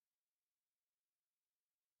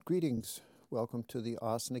Greetings. Welcome to the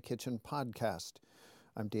Asana Kitchen podcast.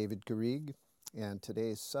 I'm David Garrig, and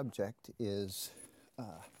today's subject is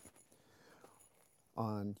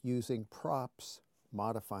on using props,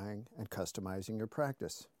 modifying, and customizing your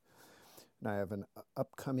practice. And I have an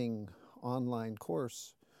upcoming online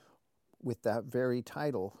course with that very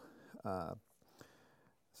title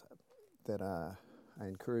that I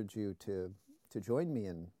encourage you to join me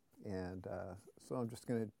in. And so I'm just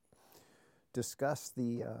going to discuss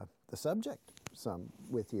the subject some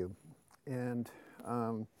with you. And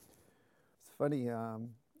it's funny, in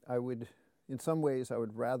some ways, I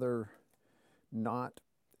would rather not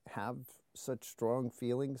have such strong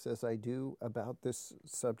feelings as I do about this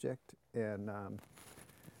subject. And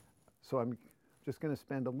so I'm just going to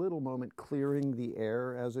spend a little moment clearing the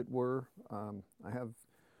air, as it were. I have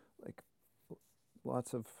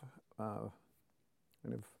lots of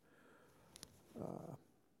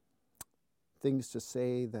things to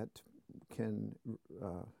say that can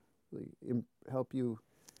help you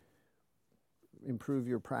improve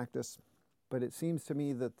your practice. But it seems to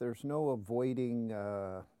me that there's no avoiding,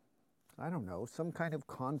 some kind of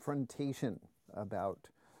confrontation about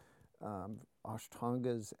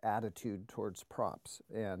Ashtanga's attitude towards props,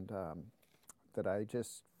 and that I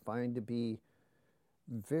just find to be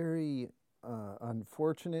very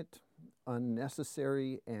unfortunate,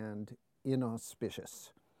 unnecessary, and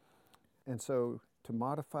inauspicious. And so to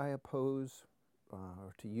modify a pose,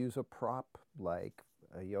 or to use a prop like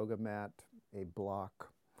a yoga mat, a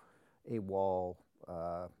block, a wall,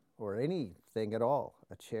 or anything at all,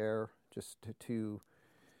 a chair, just to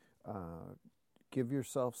give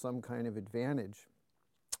yourself some kind of advantage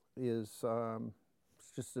is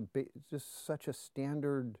just such a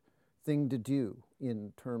standard thing to do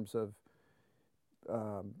in terms of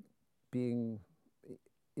being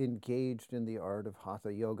engaged in the art of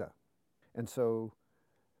Hatha Yoga. And so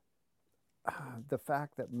the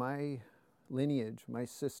fact that my lineage, my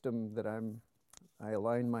system that I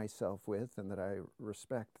align myself with and that I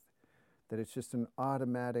respect, that it's just an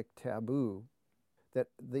automatic taboo, that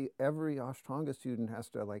every Ashtanga student has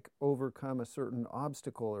to overcome a certain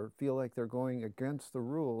obstacle or feel like they're going against the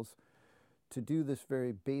rules to do this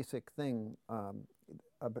very basic thing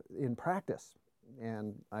in practice.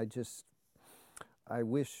 And I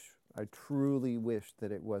truly wish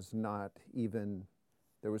that it was not even,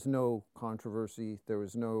 there was no controversy, there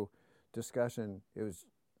was no discussion, and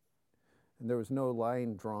there was no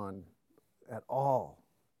line drawn at all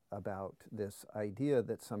about this idea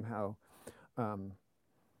that somehow, that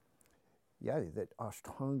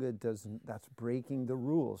Ashtanga doesn't, that's breaking the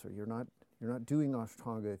rules, or you're not doing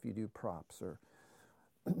Ashtanga if you do props, or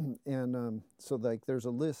and so there's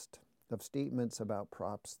a list of statements about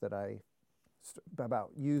props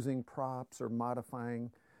about using props or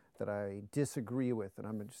modifying that I disagree with, and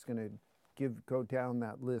I'm just going to go down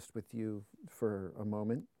that list with you for a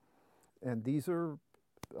moment. And these are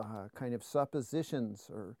kind of suppositions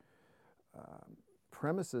or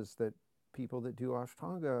premises that people that do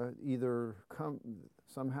Ashtanga either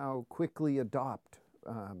somehow quickly adopt.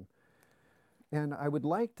 And I would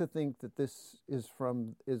like to think that this is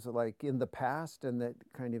like in the past, and that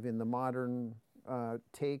kind of in the modern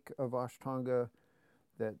take of Ashtanga,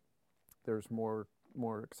 that there's more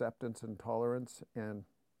acceptance and tolerance, and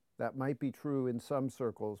that might be true in some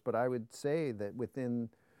circles, but I would say that within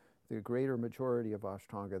the greater majority of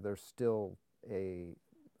Ashtanga, there's still a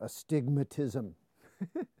stigmatism.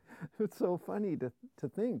 It's so funny to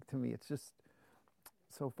think. To me, it's just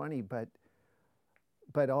so funny, but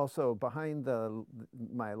also behind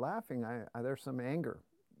my laughing, there's some anger,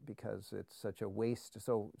 because it's such a waste,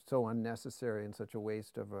 so unnecessary, and such a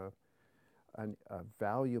waste of a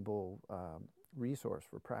valuable resource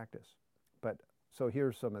for practice. But so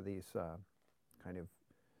here's some of these kind of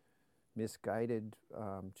misguided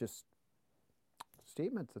just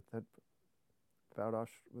statements that about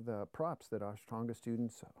the props that Ashtanga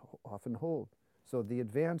students often hold. So the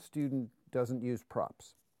advanced student doesn't use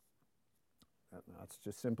props. That's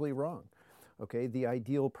just simply wrong. Okay, the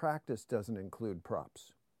ideal practice doesn't include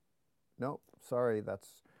props. No, sorry,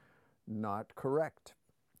 that's not correct.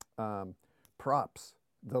 Props,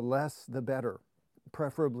 the less the better,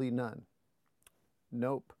 preferably none.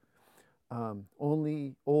 Nope.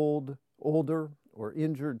 Only older or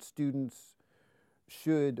injured students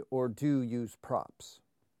should or do use props.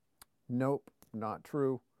 Nope, not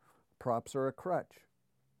true. Props are a crutch.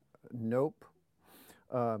 Nope.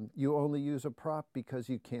 You only use a prop because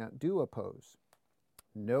you can't do a pose.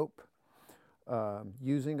 Nope.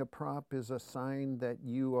 Using a prop is a sign that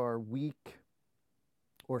you are weak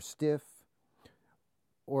or stiff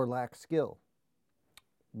or lack skill.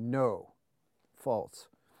 No. False.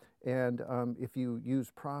 And if you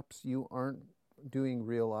use props, you aren't doing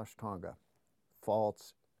real Ashtanga.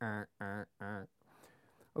 False.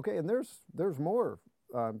 Okay, and there's more,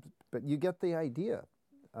 but you get the idea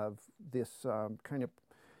of this kind of,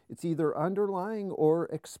 it's either underlying or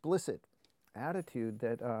explicit attitude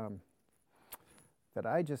that that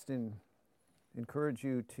I just encourage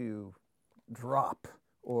you to drop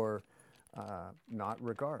or not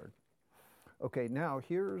regard. Okay, now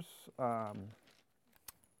here's some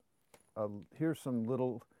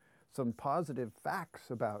positive facts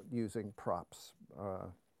about using props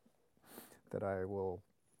that I will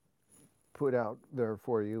put out there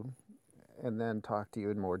for you and then talk to you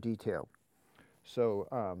in more detail. So,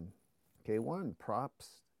 okay, one,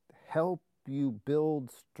 props help you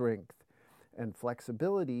build strength and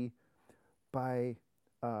flexibility by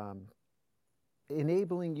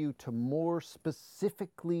enabling you to more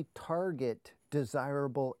specifically target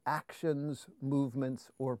desirable actions, movements,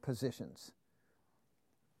 or positions.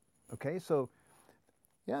 Okay, so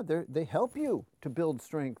yeah, they help you to build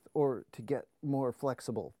strength or to get more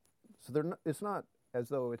flexible. So it's not as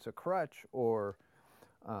though it's a crutch or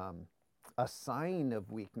a sign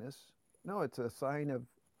of weakness. No, it's a sign of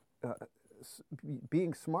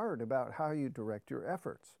being smart about how you direct your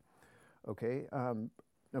efforts. Okay,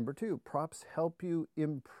 number two, props help you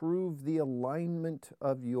improve the alignment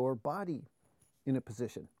of your body in a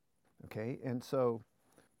position. Okay, and so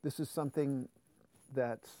this is something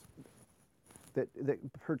that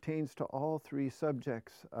pertains to all three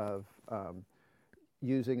subjects of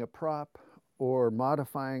using a prop or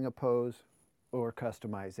modifying a pose or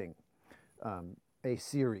customizing a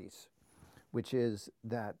series, which is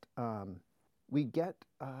that we get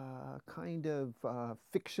a kind of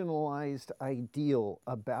fictionalized ideal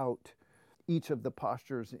about each of the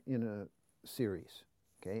postures in a series.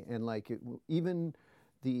 Okay, and like even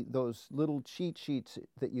those little cheat sheets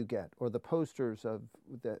that you get, or the posters of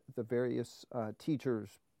the various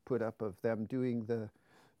teachers put up of them doing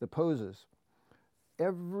the poses,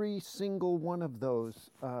 every single one of those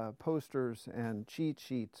posters and cheat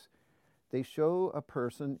sheets, they show a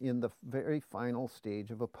person in the very final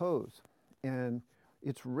stage of a pose. And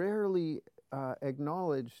it's rarely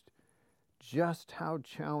acknowledged just how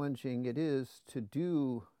challenging it is to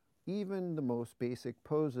do even the most basic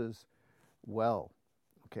poses well.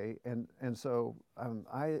 Okay, and so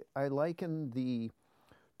I liken the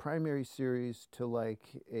primary series to like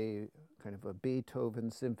a kind of a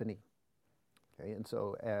Beethoven symphony. Okay,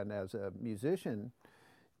 and as a musician,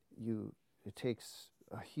 it takes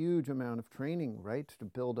a huge amount of training, right, to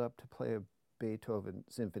build up to play a Beethoven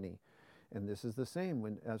symphony. And this is the same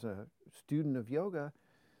when, as a student of yoga,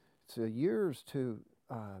 it's years to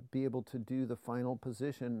be able to do the final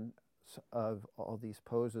position of all these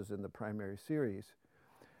poses in the primary series.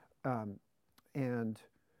 And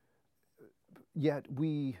yet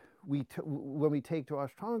when we take to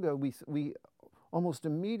Ashtanga, we almost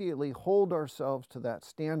immediately hold ourselves to that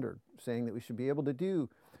standard, saying that we should be able to do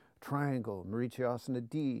triangle, Marityasana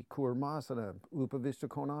D, Kurmasana, Upavishta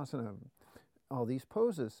Konasana, all these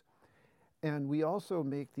poses. And we also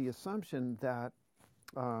make the assumption that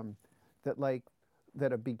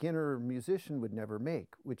that a beginner musician would never make,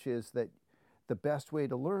 which is that the best way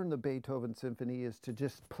to learn the Beethoven symphony is to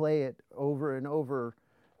just play it over and over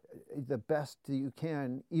the best you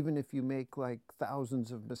can, even if you make like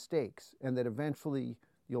thousands of mistakes, and that eventually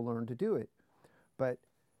you'll learn to do it. But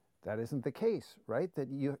that isn't the case, right? That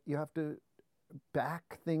you have to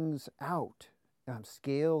back things out,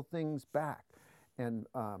 scale things back, and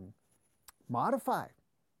modify,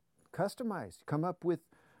 customize, come up with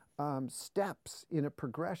steps in a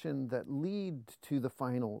progression that lead to the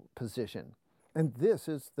final position. And this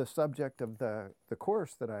is the subject of the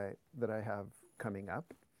course that I have coming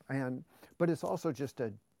up. But it's also just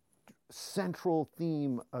a central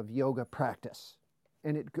theme of yoga practice.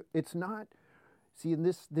 And it's not, see, in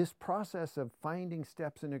this process of finding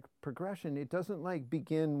steps in a progression, it doesn't like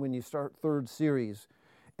begin when you start third series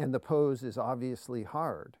and the pose is obviously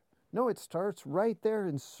hard. No, it starts right there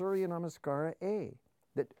in Surya Namaskara A.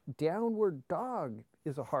 That downward dog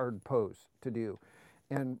is a hard pose to do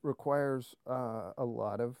and requires a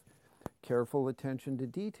lot of careful attention to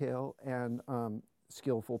detail and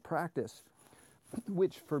skillful practice,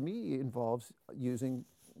 which for me involves using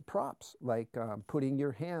props, like putting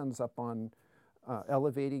your hands up on,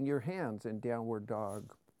 elevating your hands in downward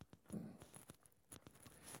dog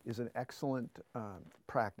is an excellent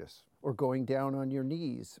practice, or going down on your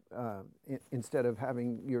knees instead of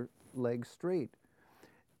having your legs straight.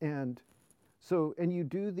 And you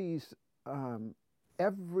do these,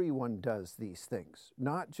 everyone does these things,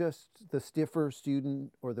 not just the stiffer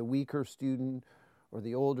student or the weaker student or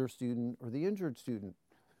the older student or the injured student.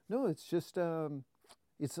 No, it's just,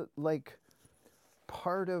 it's like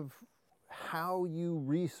part of how you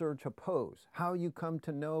research a pose, how you come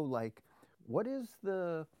to know, like, what are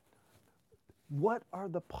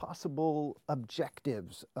the possible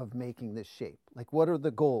objectives of making this shape? Like, what are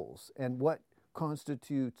the goals, and what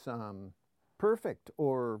constitutes perfect,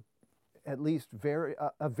 or at least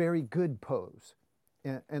a very good pose?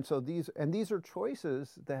 And so these are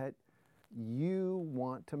choices that you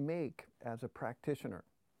want to make as a practitioner.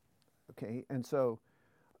 Okay, and so,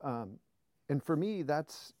 and for me,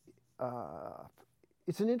 that's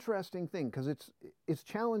it's an interesting thing, because it's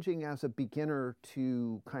challenging as a beginner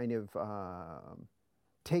to kind of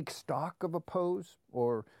take stock of a pose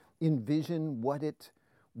or envision what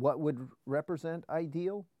would represent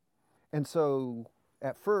ideal. And so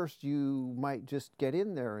at first you might just get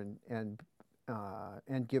in there and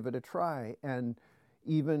give it a try, and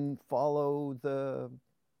even follow the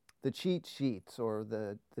cheat sheets or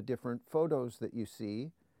the different photos that you see,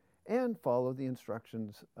 and follow the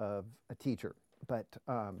instructions of a teacher. But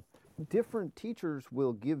different teachers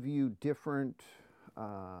will give you different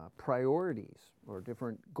priorities or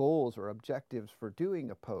different goals or objectives for doing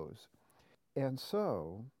a pose. And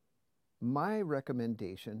so my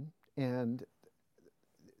recommendation, and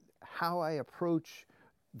how I approach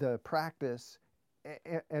the practice,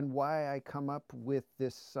 and why I come up with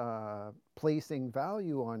this placing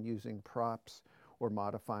value on using props or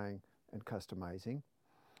modifying and customizing,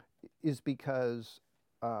 is because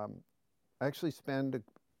I actually spend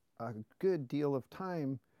a good deal of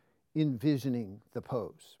time envisioning the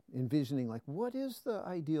pose, envisioning, like, what is the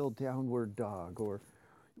ideal downward dog, or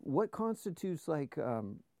what constitutes like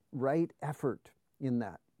right effort in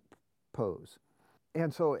that pose.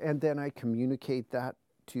 And so, and then I communicate that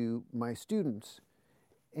to my students.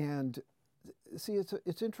 And see,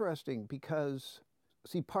 it's interesting, because,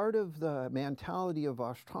 see, part of the mentality of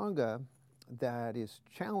Ashtanga that is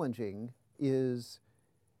challenging is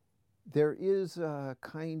there is a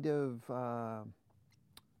kind of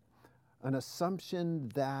an assumption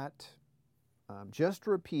that just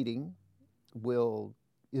repeating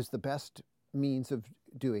is the best means of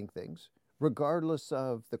doing things, regardless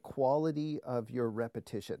of the quality of your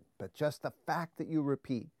repetition, but just the fact that you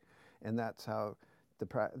repeat. And that's how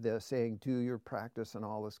the saying, do your practice and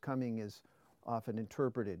all is coming, is often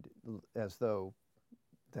interpreted as though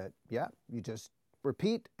that, yeah, you just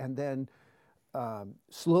repeat, and then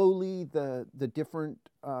slowly the different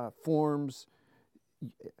forms,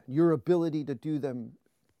 your ability to do them,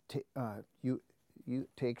 you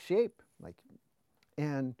take shape. Like,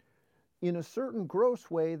 and in a certain gross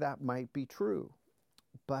way, that might be true,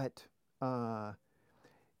 but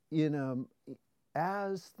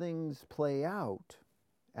as things play out,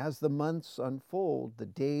 as the months unfold, the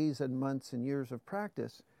days and months and years of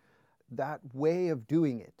practice, that way of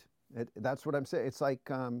doing it, that's what I'm saying. It's like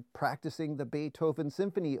practicing the Beethoven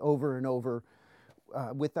symphony over and over,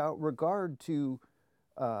 without regard to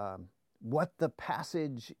what the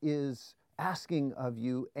passage is asking of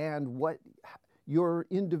you, and what your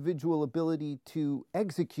individual ability to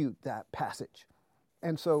execute that passage.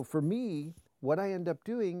 And so for me, what I end up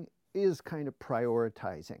doing is kind of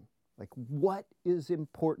prioritizing, like, what is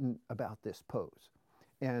important about this pose.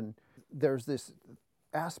 And there's this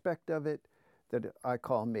aspect of it that I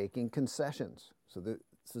call making concessions. So this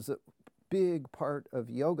is a big part of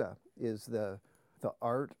yoga, is the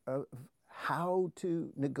art of how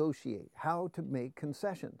to negotiate, how to make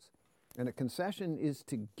concessions. And a concession is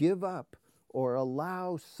to give up or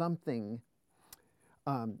allow something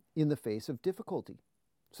in the face of difficulty.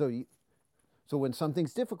 So when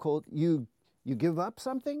something's difficult, you give up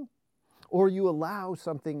something, or you allow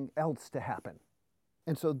something else to happen.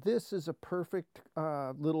 And so this is a perfect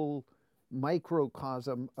little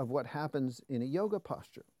microcosm of what happens in a yoga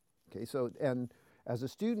posture. Okay, so, and as a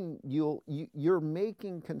student, you're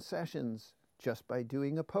making concessions just by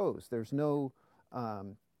doing a pose. There's no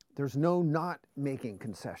not making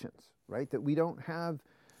concessions, right? That we don't have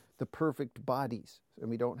the perfect bodies, and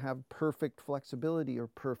we don't have perfect flexibility or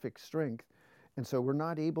perfect strength. And so we're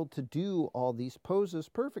not able to do all these poses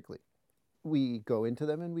perfectly. We go into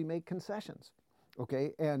them and we make concessions,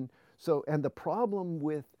 okay? And so, and the problem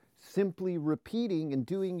with simply repeating and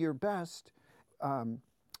doing your best,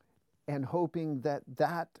 and hoping that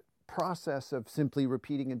that process of simply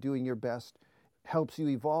repeating and doing your best helps you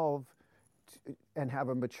evolve and have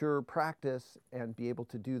a mature practice and be able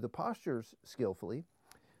to do the postures skillfully,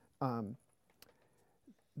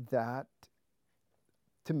 that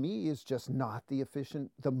to me is just not the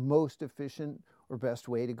most efficient or best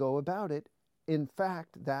way to go about it. In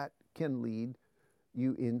fact, that can lead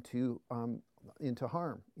you into into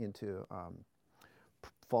harm, into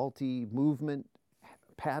faulty movement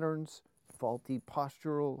patterns, faulty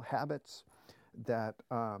postural habits that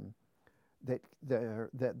that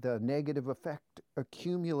the negative effect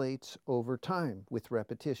accumulates over time with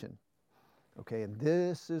repetition. Okay, and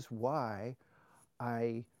this is why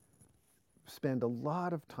I spend a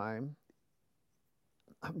lot of time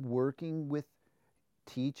working with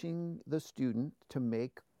teaching the student to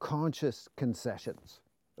make conscious concessions.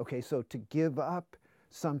 Okay, so to give up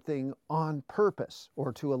something on purpose,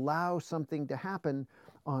 or to allow something to happen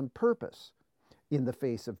on purpose in the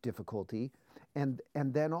face of difficulty, and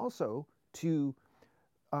then also to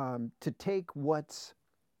take what's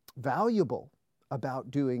valuable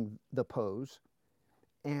about doing the pose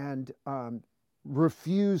and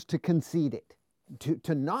refuse to concede it,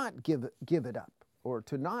 to not give it up, or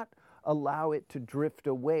to not allow it to drift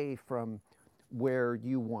away from where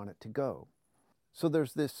you want it to go. So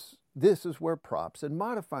there's this is where props and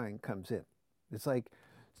modifying comes in. It's like,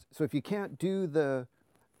 so if you can't do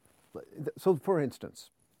so for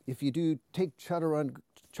instance, if you take Chaturanga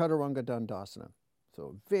Dandasana,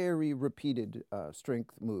 so very repeated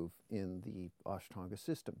strength move in the Ashtanga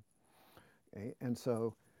system. Okay? And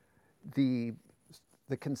so the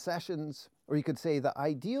concessions, or you could say the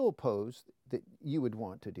ideal pose that you would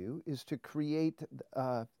want to do is to create,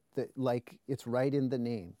 like it's right in the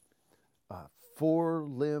name,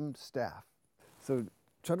 four-limbed staff. So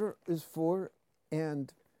Chatur is four,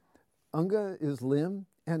 and Anga is limb,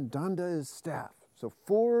 and Danda is staff. So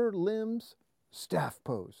 4 limbs, staff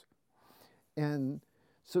pose. And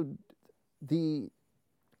so the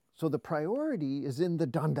priority is in the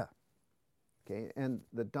Danda. Okay, and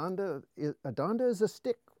a danda is a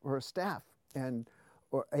stick or a staff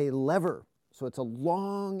or a lever. So it's a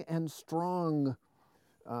long and strong,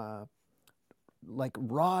 like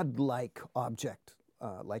rod-like object,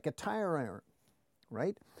 like a tire iron,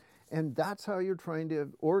 right? And that's how you're trying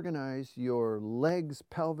to organize your legs,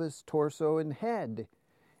 pelvis, torso, and head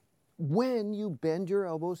when you bend your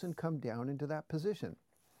elbows and come down into that position.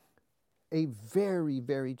 A very,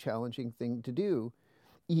 very challenging thing to do,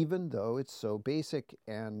 even though it's so basic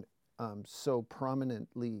and so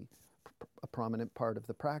prominently a prominent part of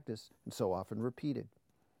the practice and so often repeated.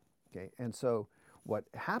 Okay, and so what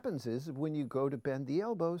happens is when you go to bend the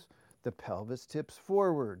elbows, the pelvis tips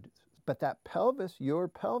forward. But that pelvis, your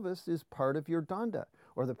pelvis, is part of your danda,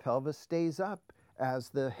 or the pelvis stays up as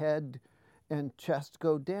the head and chest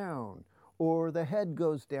go down, or the head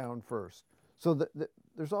goes down first. So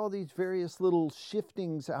there's all these various little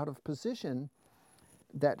shiftings out of position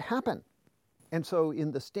that happen. And so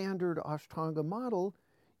in the standard Ashtanga model,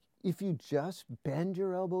 if you just bend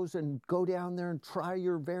your elbows and go down there and try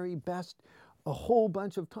your very best a whole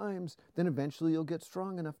bunch of times, then eventually you'll get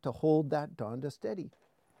strong enough to hold that danda steady.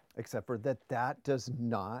 Except for that does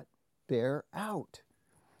not bear out.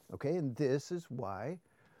 Okay, and this is why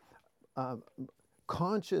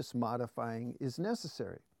conscious modifying is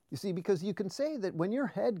necessary. You see, because you can say that when your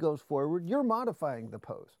head goes forward, you're modifying the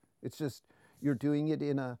pose. It's just you're doing it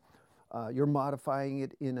you're modifying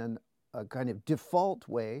it in a kind of default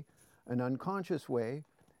way, an unconscious way,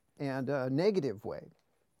 and a negative way.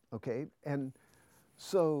 Okay, and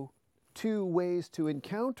so 2 ways to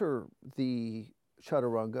encounter the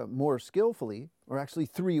Chaturanga more skillfully, or actually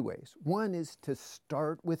 3 ways. One is to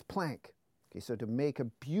start with plank. Okay, so to make a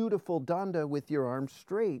beautiful danda with your arms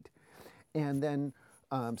straight, and then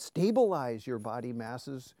stabilize your body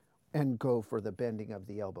masses and go for the bending of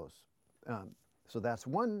the elbows. So that's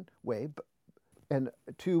one way, and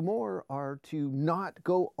 2 more are to not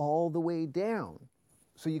go all the way down.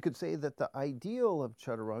 So you could say that the ideal of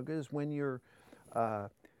Chaturanga is when your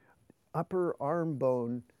upper arm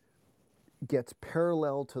bone gets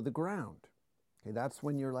parallel to the ground. Okay, that's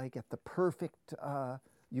when you're like at the perfect,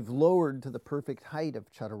 you've lowered to the perfect height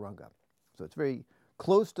of Chaturanga. So it's very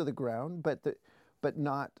close to the ground, but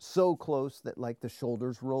not so close that like the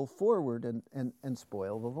shoulders roll forward and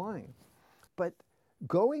spoil the line. But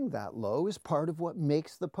going that low is part of what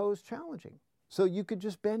makes the pose challenging. So you could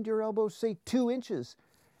just bend your elbows, say 2 inches,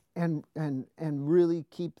 and really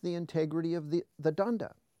keep the integrity of the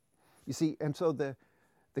danda. You see, and so the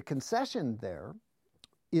concession there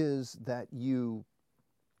is that you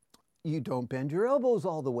don't bend your elbows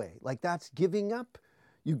all the way. Like that's giving up.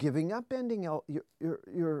 You're giving up bending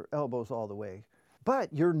your elbows all the way.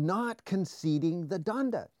 But you're not conceding the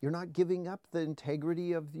danda. You're not giving up the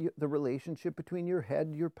integrity of the relationship between your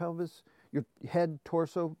head, your pelvis, your head,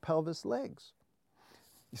 torso, pelvis, legs.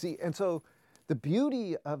 You see, and so the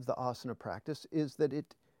beauty of the asana practice is that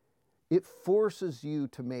it forces you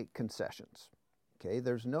to make concessions. Okay,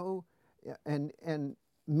 there's no, and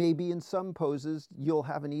maybe in some poses you'll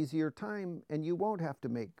have an easier time and you won't have to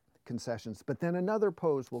make concessions, but then another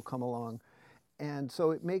pose will come along. And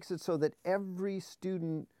so it makes it so that every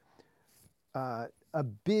student, a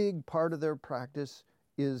big part of their practice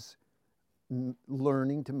is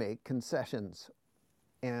learning to make concessions.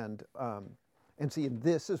 And see,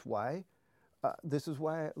 this is why,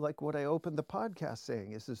 like what I opened the podcast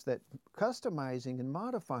saying, is that customizing and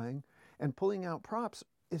modifying and pulling out props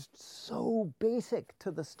is so basic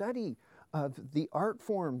to the study of the art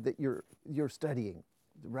form that you're studying,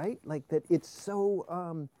 right? Like that, it's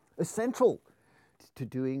so essential to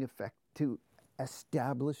to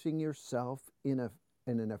establishing yourself in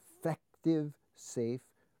an effective, safe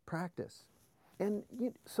practice. And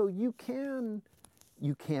so you can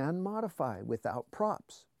modify without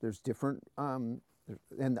props. There's different,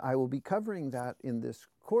 and I will be covering that in this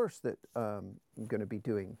course that I'm going to be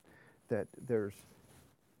doing. That there's,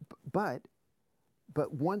 but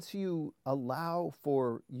once you allow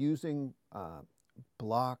for using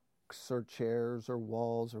blocks or chairs or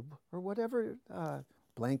walls or whatever,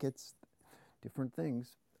 blankets, different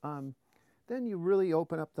things, then you really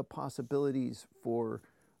open up the possibilities for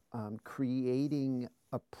creating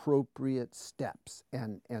appropriate steps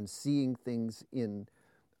and seeing things in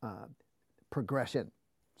progression,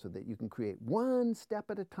 so that you can create one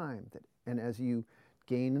step at a time. And as you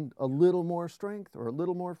gain a little more strength or a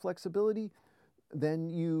little more flexibility, then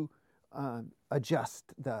you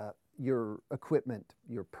adjust your equipment,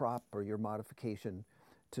 your prop or your modification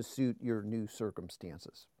to suit your new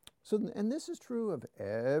circumstances. So, and this is true of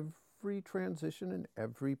every transition and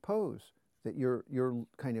every pose, that you're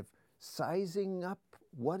kind of sizing up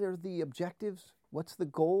what are the objectives, what's the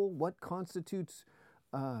goal, what constitutes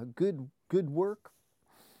good work,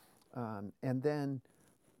 and then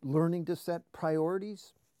learning to set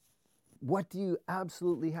priorities. What do you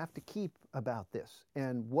absolutely have to keep about this,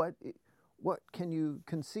 and what can you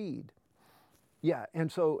concede? Yeah,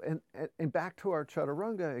 and so and back to our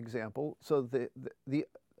chaturanga example. So the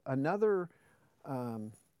another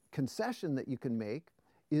concession that you can make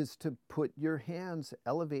is to put your hands,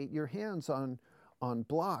 elevate your hands on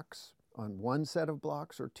blocks, on one set of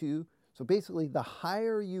blocks or two. So basically, the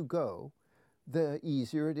higher you go, the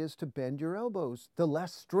easier it is to bend your elbows. The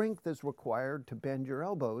less strength is required to bend your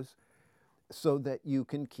elbows, so that you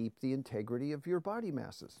can keep the integrity of your body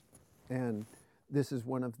masses. And this is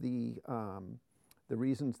one of the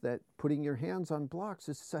reasons that putting your hands on blocks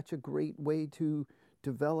is such a great way to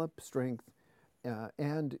develop strength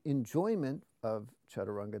and enjoyment of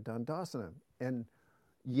Chaturanga Dandasana. And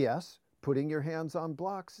yes, putting your hands on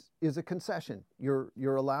blocks is a concession.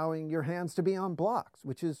 You're allowing your hands to be on blocks,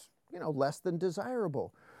 which is, less than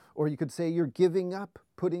desirable. Or you could say you're giving up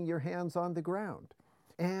putting your hands on the ground.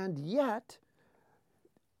 And yet,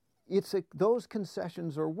 those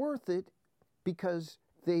concessions are worth it because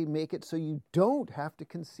they make it so you don't have to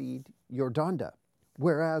concede your danda.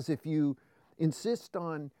 Whereas if you insist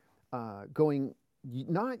on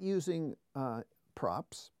not using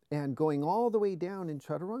props and going all the way down in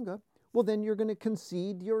chaturanga, well, then you're going to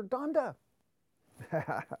concede your danda.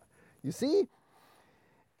 You see?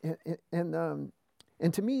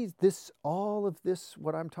 And to me, all of this,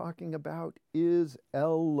 what I'm talking about, is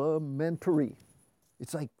elementary.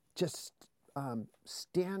 It's like just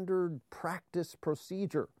standard practice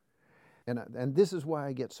procedure. And this is why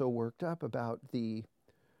I get so worked up about the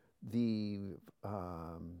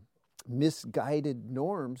misguided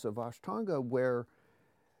norms of Ashtanga, where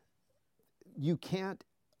you can't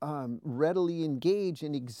readily engage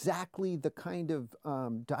in exactly the kind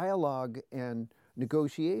of dialogue and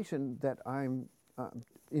negotiation that I'm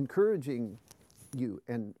encouraging you.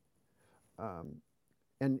 And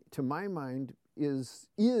to my mind is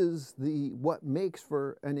what makes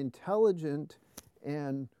for an intelligent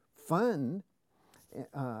and fun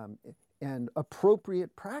and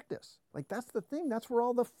appropriate practice. Like, that's the thing. That's where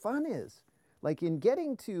all the fun is. Like, in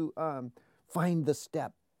getting to find the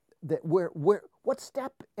step that what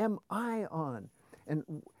step am I on, and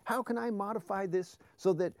how can I modify this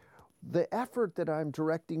so that the effort that I'm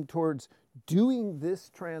directing towards doing this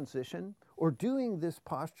transition or doing this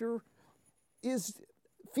posture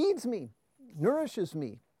feeds me, nourishes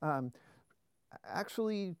me,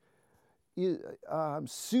 actually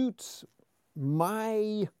suits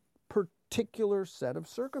my particular set of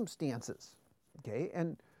circumstances. Okay,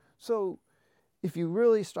 and so if you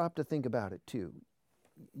really stop to think about it too,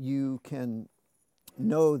 you can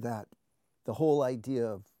know that the whole idea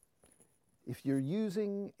of, if you're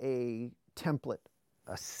using a template,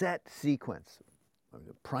 a set sequence, a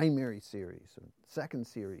primary series, a second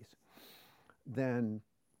series, then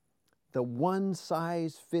the one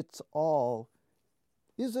size fits all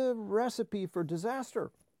is a recipe for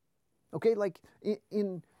disaster. Okay, like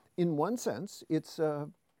in one sense, it's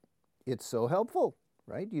so helpful,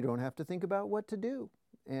 right? You don't have to think about what to do,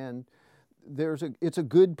 and it's a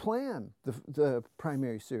good plan. The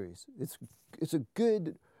primary series, it's a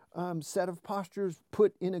good set of postures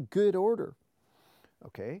put in a good order.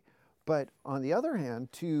 Okay, but on the other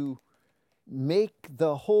hand, to make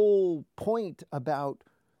the whole point about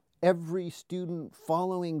every student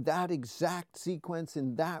following that exact sequence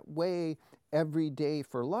in that way every day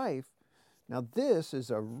for life. Now this is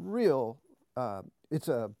a real, it's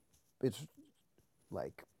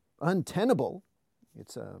like untenable.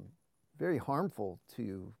 It's very harmful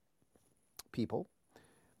to people,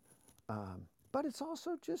 but it's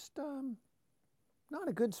also just not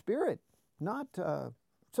a good spirit, not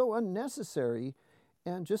so unnecessary,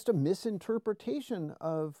 and just a misinterpretation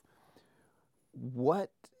of what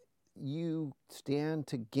you stand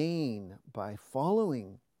to gain by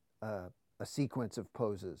following a sequence of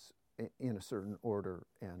poses in a certain order,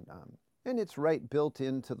 and it's right built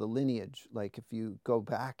into the lineage. Like if you go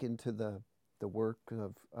back into the work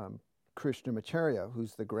of Krishnamacharya,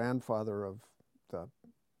 who's the grandfather of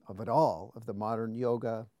it all, of the modern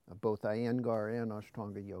yoga, of both Iyengar and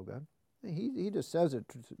Ashtanga yoga, he just says it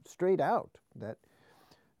straight out that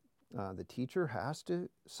the teacher has to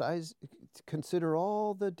consider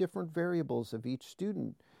all the different variables of each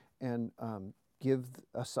student and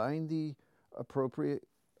assign the appropriate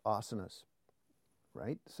asanas,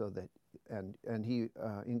 right? So that, and he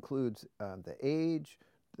includes the age,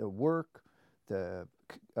 the work, the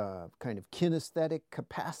kind of kinesthetic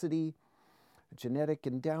capacity, genetic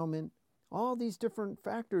endowment. All these different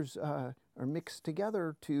factors are mixed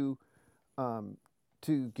together to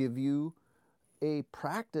give you a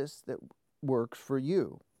practice that works for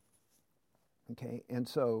you. Okay, and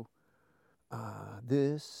so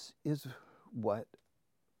this is what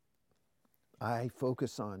I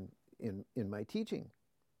focus on in my teaching.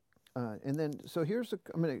 And then, so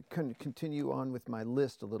I'm going to continue on with my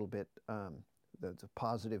list a little bit, the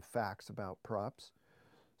positive facts about props.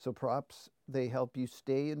 So props, they help you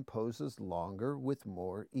stay in poses longer with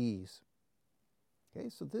more ease. Okay,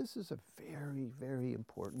 so this is a very, very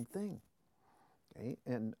important thing. Okay,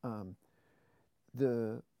 and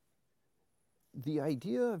the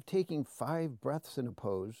idea of taking 5 breaths in a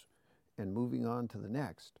pose and moving on to the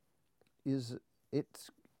next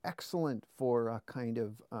it's excellent for a kind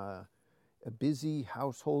of a busy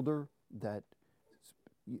householder that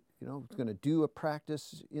is going to do a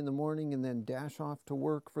practice in the morning and then dash off to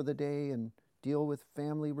work for the day and deal with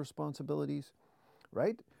family responsibilities,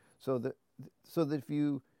 right? So that if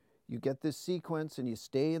you get this sequence and you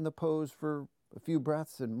stay in the pose for a few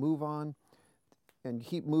breaths and move on and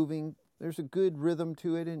keep moving, there's a good rhythm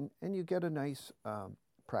to it, and you get a nice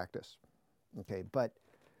practice. Okay, but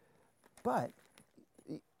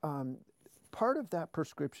part of that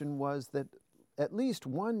prescription was that at least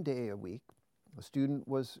one day a week, a student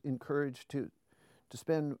was encouraged to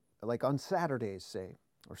spend, like on Saturdays, say,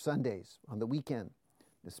 or Sundays, on the weekend,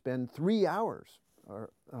 to spend 3 hours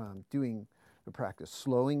doing the practice,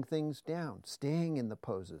 slowing things down, staying in the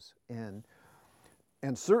poses, and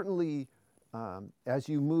certainly as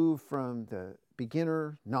you move from the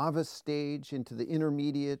beginner, novice stage into the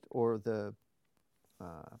intermediate or the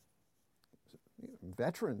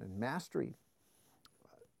veteran and mastery,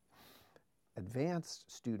 advanced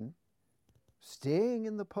student, staying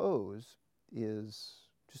in the pose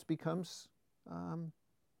becomes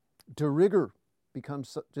de rigueur,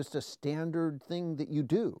 becomes just a standard thing that you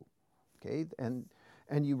do. Okay, and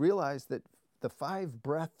you realize that the 5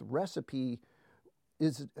 breath recipe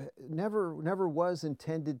is never was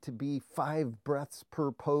intended to be 5 breaths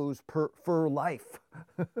per pose for life,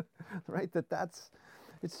 right?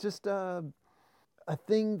 It's just a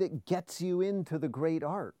thing that gets you into the great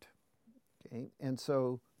art. Okay, and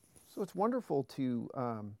so it's wonderful to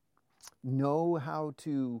know how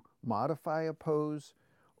to modify a pose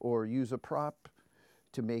or use a prop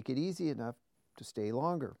to make it easy enough to stay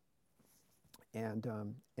longer, and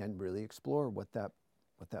really explore what that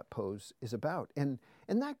pose is about. And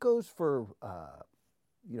that goes for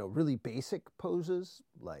really basic poses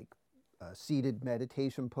like seated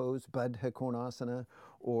meditation pose, Baddha Konasana,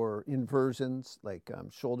 or inversions like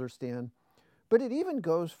shoulder stand. But it even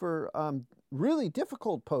goes for really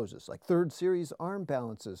difficult poses like third series arm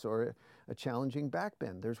balances or a challenging back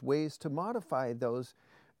bend. There's ways to modify those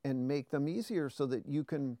and make them easier so that you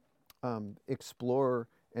can explore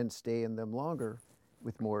and stay in them longer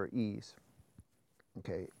with more ease.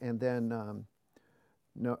 Okay, and then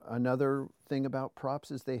another thing about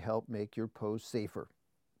props is they help make your pose safer.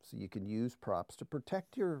 So you can use props to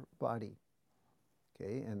protect your body.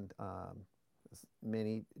 Okay, and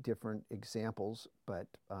many different examples, but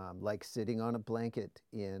like sitting on a blanket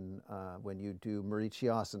in when you do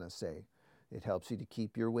Marichyasana, say, it helps you to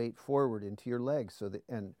keep your weight forward into your legs, so that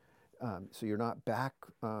so you're not back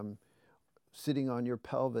sitting on your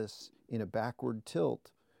pelvis in a backward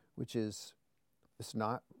tilt, which is it's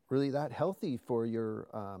not really that healthy for your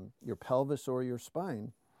pelvis or your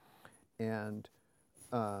spine. And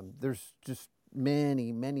there's just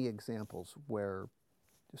many examples where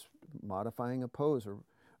just modifying a pose,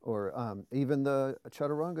 or even the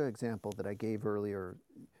chaturanga example that I gave earlier,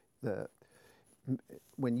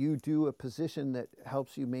 when you do a position that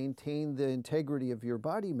helps you maintain the integrity of your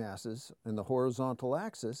body masses in the horizontal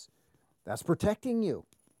axis, that's protecting you,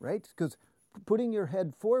 right? Because putting your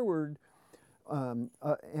head forward or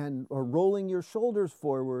rolling your shoulders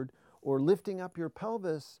forward or lifting up your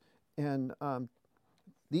pelvis, and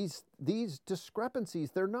these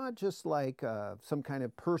discrepancies, they're not just like some kind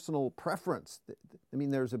of personal preference. I mean,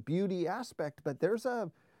 there's a beauty aspect, but there's a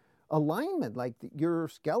alignment. Like your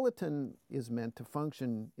skeleton is meant to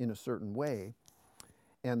function in a certain way,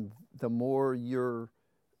 and the more you're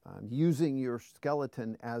using your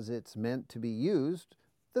skeleton as it's meant to be used,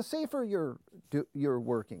 the safer you're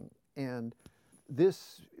working. And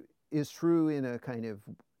this is true in a kind of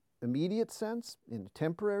immediate sense, in a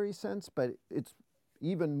temporary sense, but it's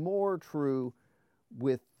even more true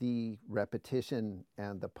with the repetition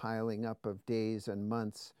and the piling up of days and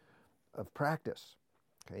months of practice.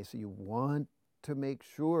 Okay, so you want to make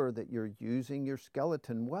sure that you're using your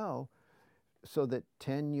skeleton well, so that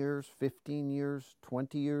 10 years, 15 years,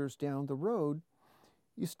 20 years down the road,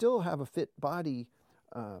 you still have a fit body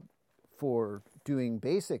for doing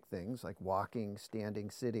basic things like walking, standing,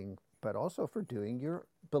 sitting, but also for doing your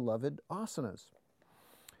beloved asanas.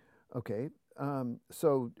 Okay, and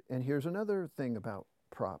here's another thing about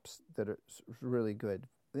props that are really good,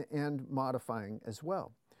 and modifying as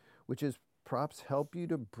well, which is props help you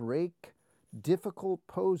to break difficult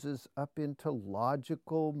poses up into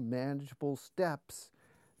logical, manageable steps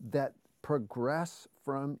that progress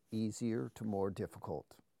from easier to more difficult.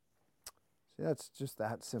 So that's just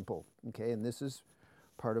that simple, okay? And this is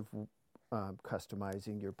part of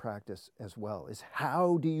customizing your practice as well, is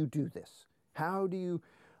how do you do this? How do you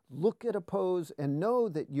look at a pose and know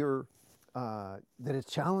that that it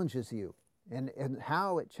challenges you, and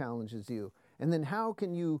how it challenges you, and then how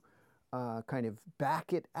can you kind of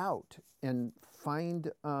back it out and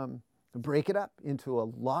break it up into a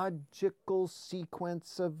logical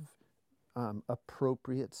sequence of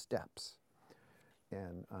appropriate steps.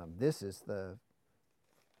 And this is the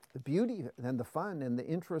beauty and the fun and the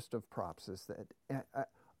interest of props, is that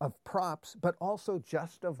of props, but also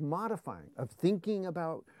just of modifying, of thinking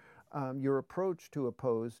about your approach to a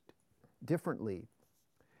pose differently,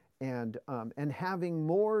 and having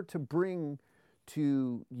more to bring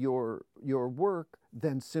to your work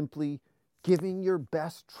than simply giving your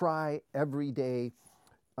best try every day,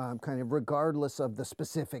 kind of regardless of the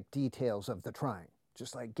specific details of the trying.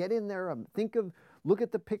 Just like get in there, look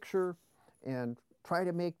at the picture and try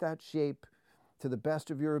to make that shape to the best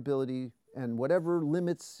of your ability, and whatever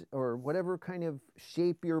limits or whatever kind of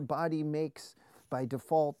shape your body makes by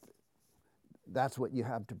default, that's what you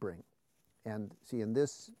have to bring. And see, in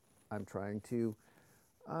this, I'm trying to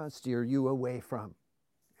steer you away from.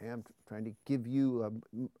 Okay? I'm trying to give you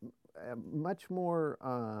a much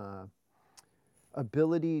more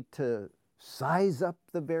ability to size up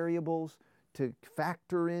the variables, to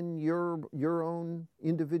factor in your own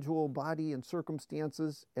individual body and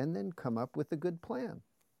circumstances, and then come up with a good plan.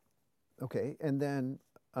 Okay, and then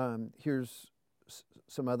here's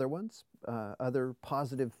some other ones, other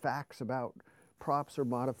positive facts about props or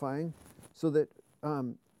modifying, so that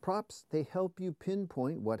props, they help you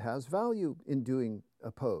pinpoint what has value in doing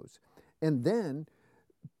a pose. And then,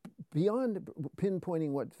 beyond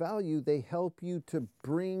pinpointing what value, they help you to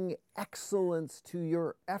bring excellence to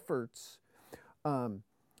your efforts, to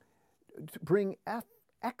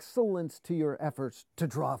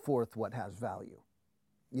draw forth what has value.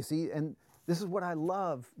 You see, and this is what I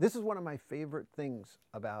love. This is one of my favorite things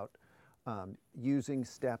about using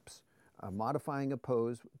steps, modifying a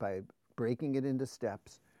pose by breaking it into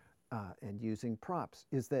steps, and using props,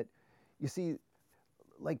 is that, you see,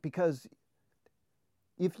 like, because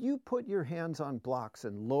if you put your hands on blocks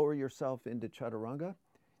and lower yourself into chaturanga,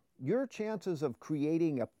 your chances of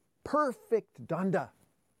creating a perfect danda,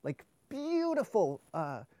 like beautiful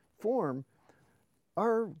form,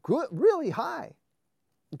 are good, really high.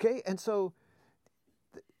 Okay, and so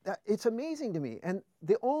it's amazing to me. And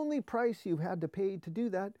the only price you've had to pay to do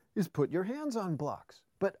that is put your hands on blocks.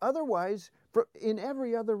 But otherwise, in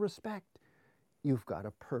every other respect, you've got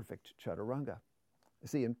a perfect chaturanga.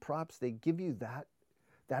 See, in props, they give you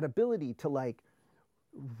that ability to like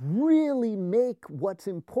really make what's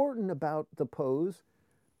important about the pose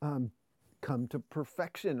come to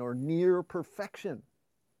perfection or near perfection.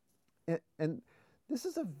 And this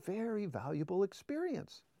is a very valuable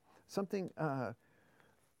experience, something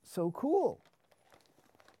so cool.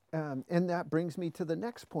 And that brings me to the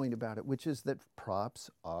next point about it, which is that props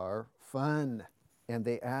are fun and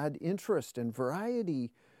they add interest and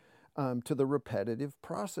variety to the repetitive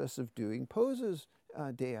process of doing poses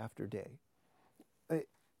day after day.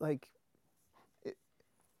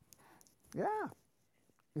 Yeah,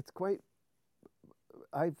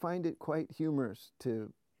 I find it quite humorous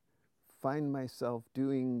to find myself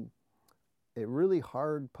doing a really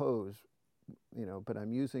hard pose, but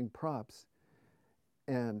I'm using props,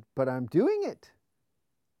 but I'm doing it.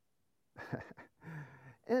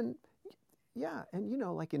 And yeah, and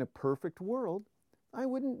like in a perfect world, I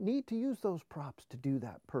wouldn't need to use those props to do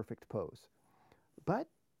that perfect pose. But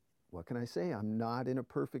what can I say? I'm not in a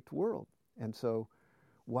perfect world. And so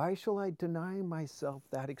why shall I deny myself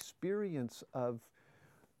that experience of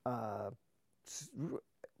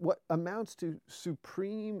what amounts to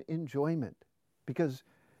supreme enjoyment? Because,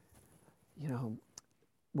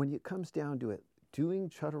 when it comes down to it, doing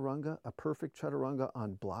chaturanga, a perfect chaturanga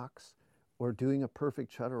on blocks, or doing a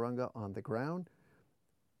perfect chaturanga on the ground,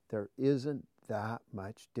 there isn't that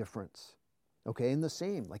much difference. Okay, and the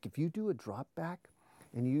same, like if you do a drop back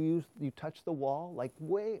and you touch the wall, like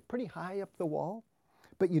pretty high up the wall,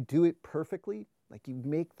 but you do it perfectly, like you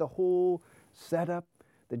make the whole setup,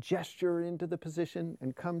 the gesture into the position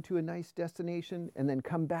and come to a nice destination and then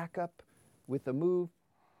come back up with a move,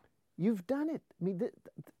 you've done it. I mean,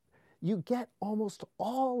 you get almost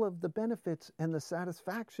all of the benefits and the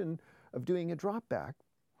satisfaction of doing a drop back,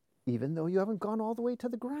 even though you haven't gone all the way to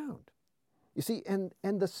the ground. You see, and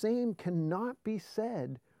the same cannot be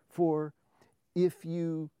said for if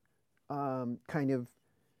you kind of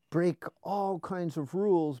break all kinds of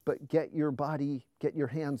rules, but get your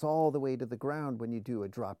hands all the way to the ground when you do a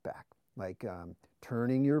drop back, like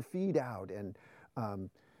turning your feet out and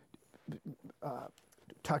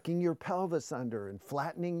tucking your pelvis under and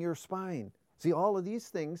flattening your spine. See, all of these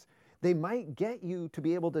things, they might get you to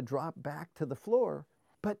be able to drop back to the floor,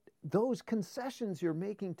 but those concessions you're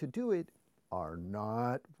making to do it are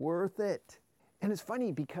not worth it. And it's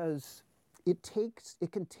funny because it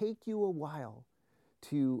can take you a while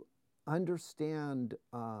to understand.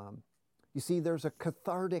 You see, there's a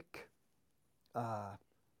cathartic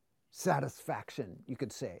satisfaction, you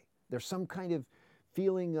could say. There's some kind of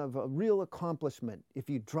feeling of a real accomplishment if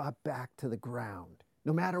you drop back to the ground,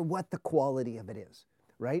 no matter what the quality of it is,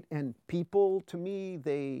 right? And people, to me,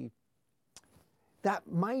 that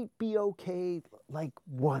might be okay like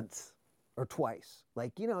once or twice.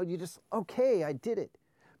 Like, you just, okay, I did it.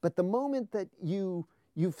 But the moment that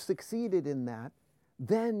you've succeeded in that,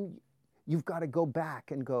 then you've got to go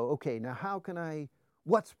back and go, okay, now how can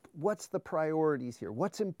what's the priorities here?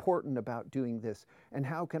 What's important about doing this? And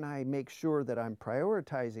how can I make sure that I'm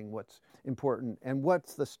prioritizing what's important? And what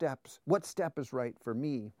step is right for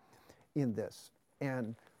me in this?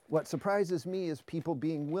 And what surprises me is people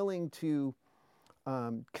being willing to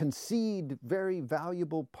concede very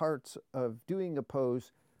valuable parts of doing a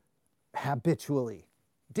pose habitually,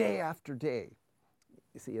 day after day.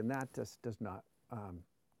 You see, and that just does not, I'm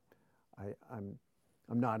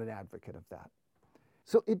not an advocate of that.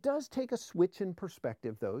 So it does take a switch in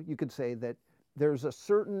perspective, though. You could say that there's a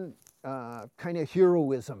certain kind of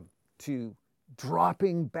heroism to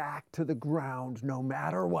dropping back to the ground no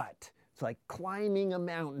matter what. It's like climbing a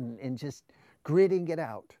mountain and just gritting it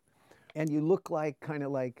out. And you look kind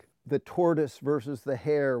of like the tortoise versus the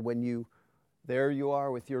hare when there you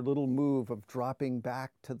are with your little move of dropping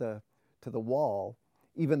back to the wall,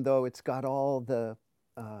 even though it's got all the,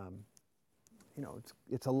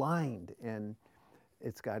 it's aligned and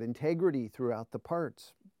it's got integrity throughout the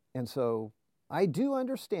parts. And so I do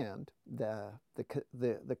understand the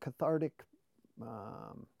cathartic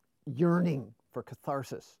yearning for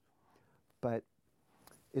catharsis, but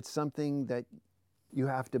it's something that you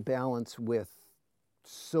have to balance with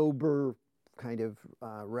sober kind of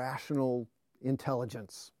rational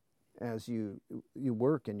intelligence as you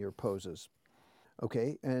work in your poses.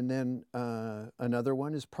 Okay, and then another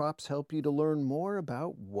one is props help you to learn more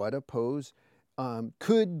about what a pose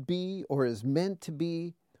could be or is meant to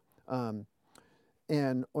be,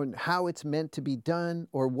 and on how it's meant to be done,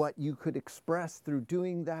 or what you could express through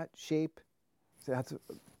doing that shape. So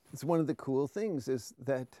it's one of the cool things is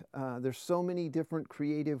that there's so many different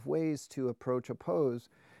creative ways to approach a pose,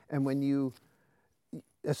 and when you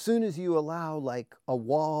as soon as you allow like a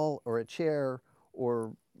wall or a chair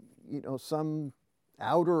or some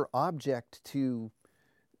outer object to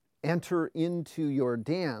enter into your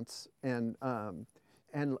dance and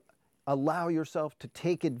allow yourself to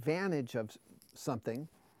take advantage of something,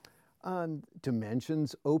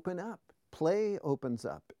 dimensions open up, play opens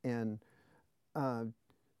up, and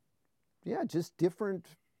just different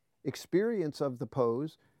experience of the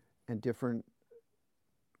pose and different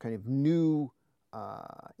kind of new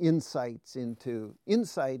insight into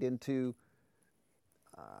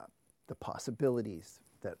the possibilities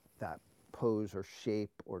that pose or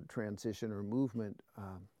shape or transition or movement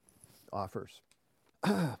offers.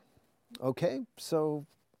 Okay, so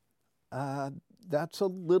that's a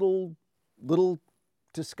little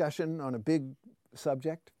discussion on a big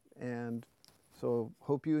subject, and so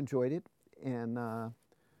hope you enjoyed it, and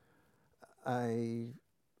I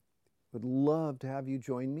would love to have you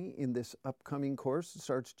join me in this upcoming course. It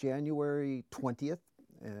starts January 20th,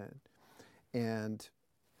 and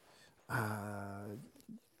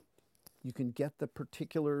you can get the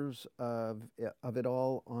particulars of it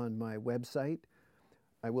all on my website.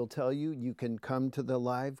 I will tell you, you can come to the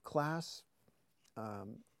live class.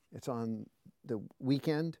 It's on the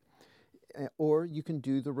weekend, or you can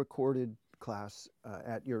do the recorded class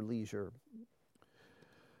at your leisure.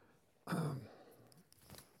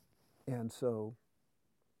 And so,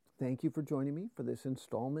 thank you for joining me for this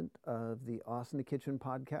installment of the Asana Kitchen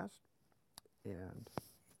podcast, and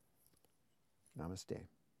namaste.